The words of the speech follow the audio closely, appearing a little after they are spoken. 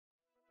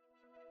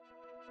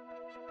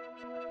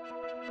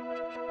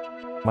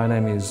My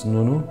name is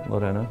Nuno,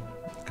 Lorena.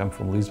 I come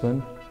from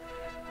Lisbon.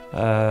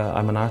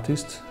 I'm an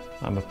artist,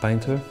 I'm a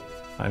painter.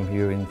 I'm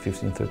here in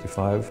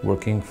 1535,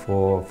 working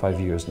for 5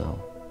 years now.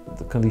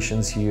 The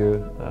conditions here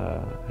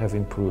have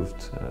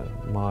improved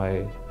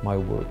my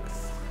work.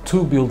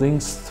 2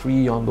 buildings,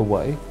 3 on the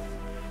way,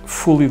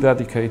 fully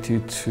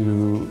dedicated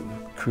to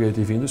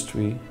creative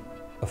industry,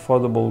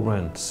 affordable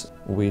rents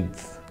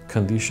with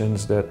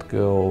conditions that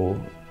go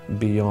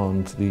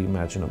beyond the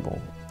imaginable.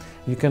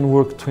 You can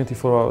work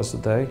 24 hours a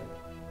day,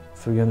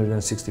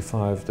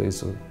 365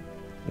 days in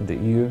the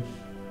year,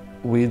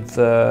 with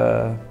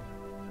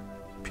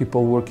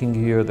people working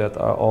here that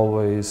are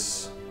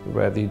always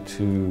ready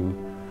to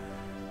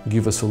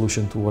give a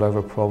solution to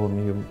whatever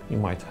problem you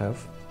might have.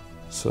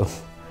 So,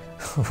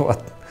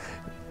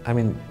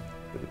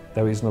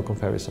 there is no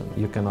comparison.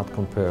 You cannot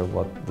compare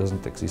what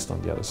doesn't exist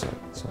on the other side.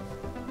 So.